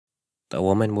The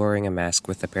woman wearing a mask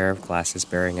with a pair of glasses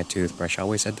bearing a toothbrush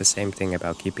always said the same thing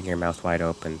about keeping your mouth wide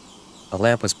open. A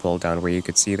lamp was pulled down where you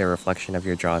could see the reflection of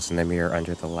your jaws in the mirror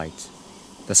under the light.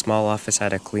 The small office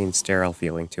had a clean, sterile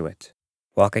feeling to it.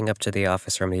 Walking up to the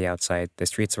office from the outside, the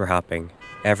streets were hopping.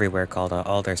 Everywhere called out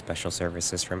all their special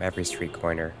services from every street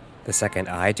corner. The second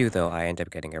I do, though, I end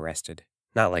up getting arrested.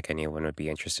 Not like anyone would be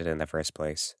interested in the first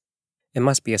place. It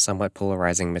must be a somewhat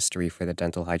polarizing mystery for the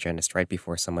dental hygienist right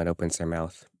before someone opens their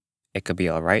mouth. It could be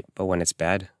alright, but when it's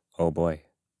bad, oh boy.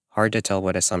 Hard to tell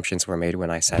what assumptions were made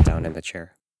when I sat down in the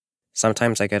chair.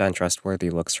 Sometimes I get untrustworthy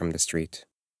looks from the street.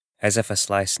 As if a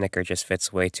sly snicker just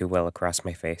fits way too well across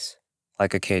my face.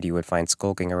 Like a kid you would find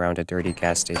skulking around a dirty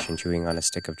gas station chewing on a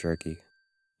stick of jerky.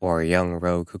 Or a young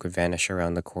rogue who could vanish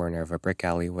around the corner of a brick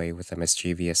alleyway with a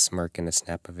mischievous smirk in the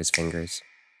snap of his fingers.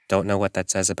 Don't know what that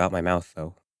says about my mouth,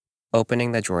 though.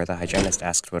 Opening the drawer, the hygienist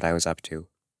asked what I was up to.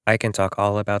 I can talk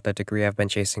all about the degree I've been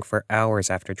chasing for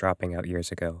hours after dropping out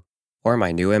years ago. Or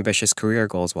my new ambitious career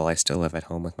goals while I still live at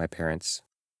home with my parents.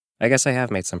 I guess I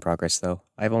have made some progress, though.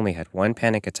 I've only had one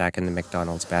panic attack in the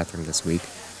McDonald's bathroom this week.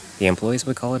 The employees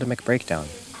would call it a McBreakdown.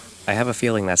 I have a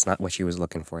feeling that's not what she was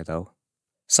looking for, though.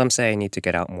 Some say I need to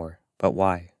get out more, but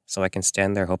why? So I can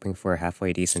stand there hoping for a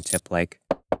halfway decent tip like,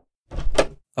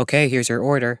 "Okay, here's your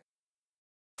order."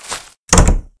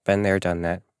 Been there, done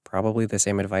that. Probably the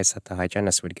same advice that the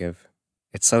hygienist would give.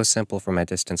 It's so simple from a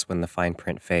distance when the fine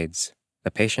print fades.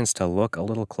 The patience to look a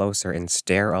little closer and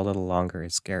stare a little longer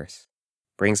is scarce.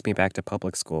 Brings me back to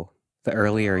public school. The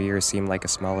earlier years seem like a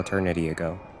small eternity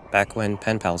ago. Back when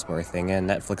pen pals were a thing and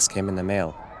Netflix came in the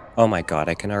mail. Oh my god,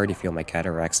 I can already feel my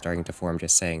cataracts starting to form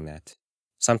just saying that.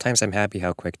 Sometimes I'm happy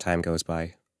how quick time goes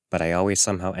by, but I always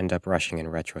somehow end up rushing in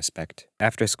retrospect.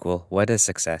 After school, what is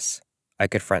success? I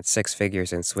could front 6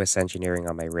 figures in Swiss engineering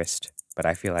on my wrist, but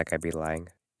I feel like I'd be lying.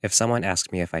 If someone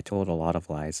asked me if I told a lot of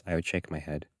lies, I would shake my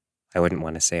head. I wouldn't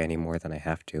want to say any more than I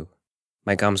have to.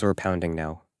 My gums were pounding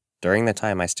now. During the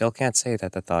time, I still can't say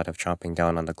that the thought of chomping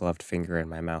down on the gloved finger in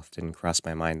my mouth didn't cross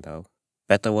my mind, though.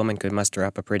 Bet the woman could muster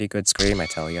up a pretty good scream, I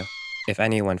tell ya. If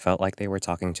anyone felt like they were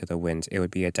talking to the wind, it would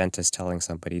be a dentist telling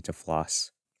somebody to floss.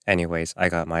 Anyways, I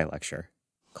got my lecture.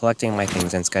 Collecting my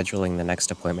things and scheduling the next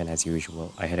appointment as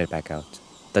usual, I headed back out.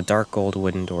 The dark gold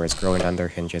wooden doors groaned on their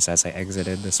hinges as I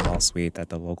exited the small suite that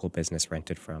the local business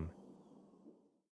rented from.